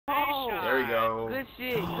There we go. Good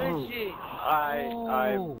shit, good shit.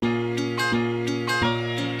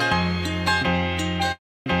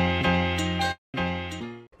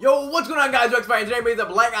 Yo, what's going on, guys? Rex, and today brings a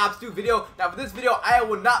Black Ops 2 video. Now, for this video, I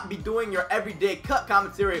will not be doing your everyday cut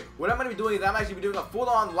commentary. What I'm going to be doing is I'm actually be doing a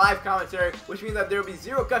full-on live commentary, which means that there will be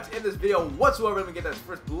zero cuts in this video whatsoever. Let me get that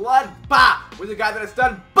first blood. Bah! With the guy that is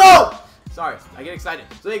done. Boom! Sorry, I get excited.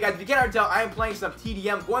 So, yeah, guys, if you can't already tell, I am playing some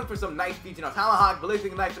TDM, going for some knife feats, you know, tomahawk,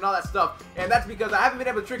 ballistic knife, and all that stuff. And that's because I haven't been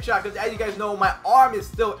able to trick shot, because as you guys know, my arm is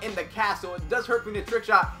still in the cast, so it does hurt me to trick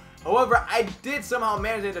shot. However, I did somehow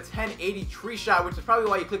manage a 1080 tree shot, which is probably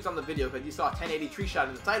why you clicked on the video, because you saw a 1080 tree shot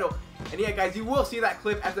in the title. And yeah, guys, you will see that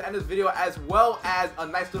clip at the end of the video, as well as a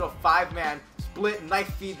nice little 5-man split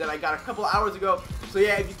knife feed that I got a couple hours ago. So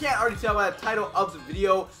yeah, if you can't already tell by the title of the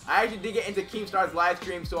video, I actually did get into Keemstar's live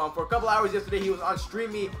stream. So for a couple hours yesterday, he was on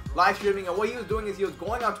live streaming, and what he was doing is he was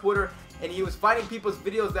going on Twitter, and he was finding people's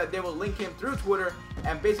videos that they will link him through Twitter,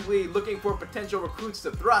 and basically looking for potential recruits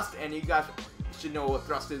to thrust. And you guys should know what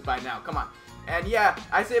thrust is by now. Come on. And yeah,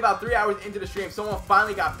 I'd say about 3 hours into the stream, someone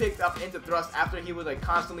finally got picked up into thrust after he would like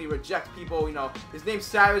constantly reject people. You know, his name's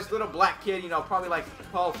Savage, little black kid, you know, probably like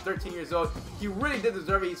 12, 13 years old. He really did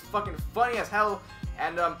deserve it. He's fucking funny as hell.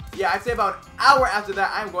 And yeah, I'd say about an hour after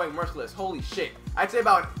that, I'm going merciless. Holy shit. I'd say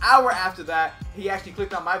about an hour after that, he actually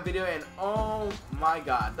clicked on my video, and oh my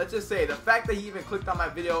god. Let's just say the fact that he even clicked on my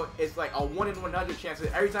video is like a 1 in 100 chance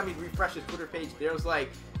that every time he refreshed his Twitter page, there's like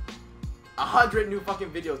 100 new fucking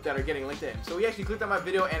videos that are getting linked to him. So he actually clicked on my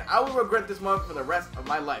video, and I will regret this moment for the rest of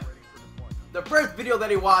my life. The first video that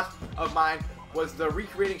he watched of mine was the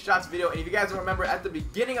recreating shots video, and if you guys remember, at the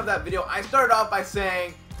beginning of that video, I started off by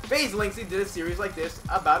saying FaZe Linksy did a series like this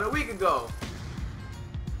about a week ago.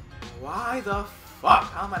 Why the fuck?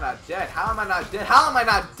 How am I not dead? How am I not dead? How am I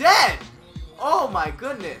not dead? Oh my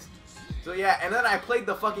goodness. So yeah, and then I played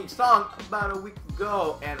the fucking song about a week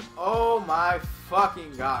ago, and oh my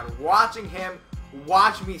fucking god, watching him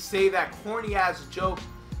watch me say that corny ass joke,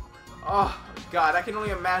 oh god, I can only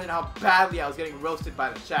imagine how badly I was getting roasted by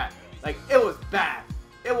the chat. Like, it was bad.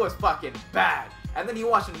 It was fucking bad. And then he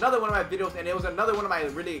watched another one of my videos, and it was another one of my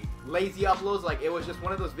really lazy uploads. Like, it was just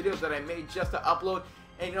one of those videos that I made just to upload.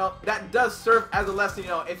 And you know, that does serve as a lesson. You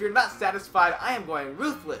know, if you're not satisfied, I am going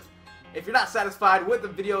ruthless. If you're not satisfied with the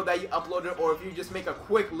video that you uploaded, or if you just make a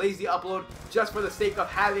quick lazy upload just for the sake of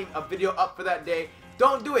having a video up for that day,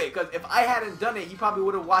 don't do it. Because if I hadn't done it, he probably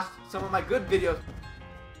would have watched some of my good videos.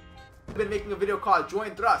 I've been making a video called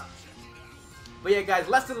Join Thrust. But yeah, guys,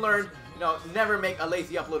 lesson learned. You know, never make a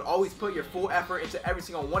lazy upload. Always put your full effort into every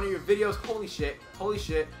single one of your videos. Holy shit, holy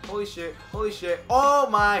shit, holy shit, holy shit. Oh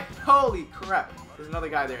my, holy crap. There's another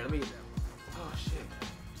guy there. Let me, oh shit.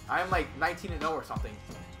 I'm like 19-0 or something.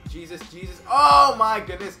 Jesus, Jesus. Oh my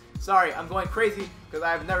goodness. Sorry, I'm going crazy because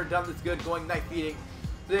I've never done this good going knife feeding.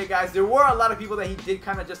 So yeah, guys, there were a lot of people that he did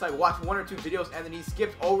kind of just like watch 1 or 2 videos, and then he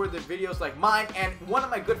skipped over the videos like mine. And one of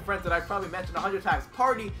my good friends that I probably mentioned 100 times,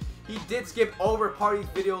 Party, he did skip over Party's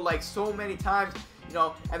video like so many times, you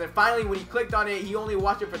know. And then finally, when he clicked on it, he only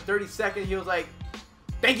watched it for 30 seconds. He was like,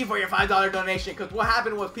 thank you for your $5 donation. Because what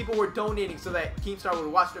happened was people were donating so that Keemstar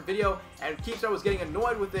would watch the video, and Keemstar was getting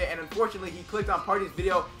annoyed with it, and unfortunately he clicked on Party's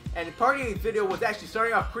video, and Party's video was actually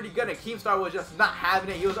starting off pretty good, and Keemstar was just not having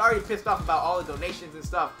it. He was already pissed off about all the donations and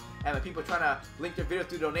stuff, and the people trying to link their video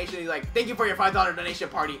through donation. He's like, thank you for your $5 donation,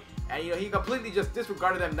 Party. And you know, he completely just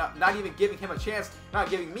disregarded them, not even giving him a chance, not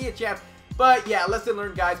giving me a chance. But yeah, lesson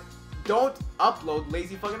learned, guys. Don't upload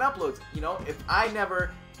lazy fucking uploads. You know, if I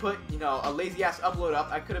never put, you know, a lazy ass upload up,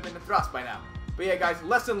 I could have been in thrust by now. But yeah, guys,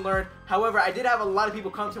 lesson learned. However, I did have a lot of people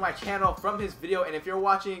come to my channel from his video, and if you're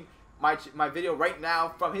watching my video right now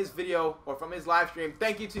from his video or from his live stream,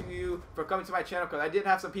 thank you to you for coming to my channel, because I did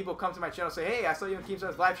have some people come to my channel say, hey, I saw you on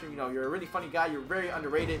Keemstar's live stream, you know, you're a really funny guy, you're very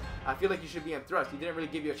underrated, I feel like you should be in thrust, he didn't really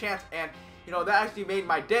give you a chance. And you know, that actually made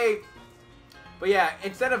my day. But yeah,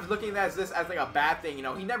 instead of looking at this as like a bad thing, you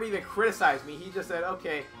know, he never even criticized me. He just said,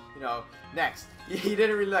 okay, you know, next. He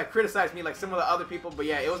didn't really like criticize me like some of the other people. But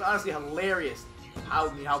yeah, it was honestly hilarious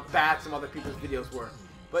how bad some other people's videos were.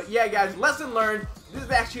 But yeah, guys, lesson learned. This is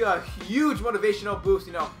actually a huge motivational boost.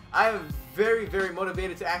 You know, I am very, very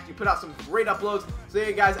motivated to actually put out some great uploads. So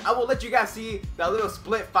yeah, guys, I will let you guys see that little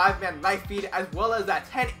split 5-man knife feed, as well as that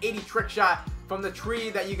 1080 trick shot from the tree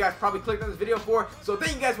that you guys probably clicked on this video for. So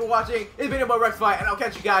thank you guys for watching. It's been your boy Rexify, and I'll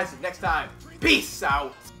catch you guys next time. Peace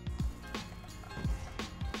out.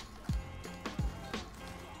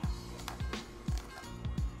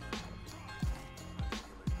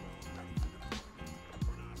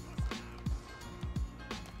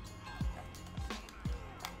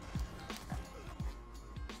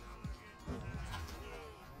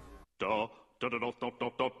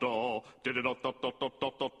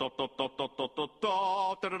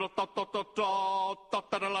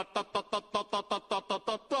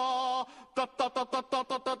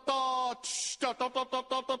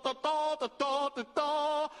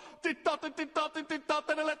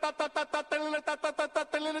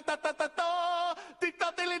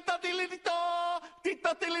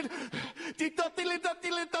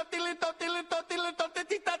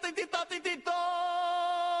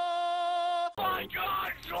 My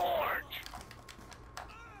God, George!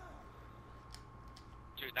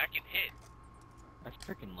 Dude, that can hit. I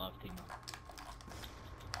freaking love Team Up.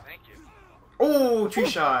 Thank you. Oh, tree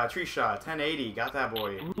shot, 1080, got that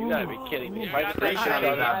boy. You gotta be kidding me. You got Tree that shot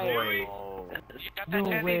shot, that Stewie? boy. You got that No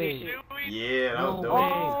 1080 way. Stewie? Yeah, that was No dope. way.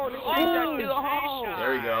 Oh, Oh, shit.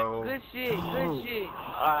 There we go. Good shit, good shit.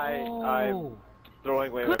 I'm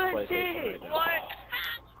throwing away my Good PlayStation shit. right now. What?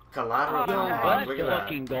 Collateral Yo, damage, that's look at that.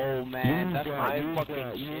 fucking gold, man. That's my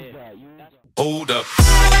fucking shit. Hold up.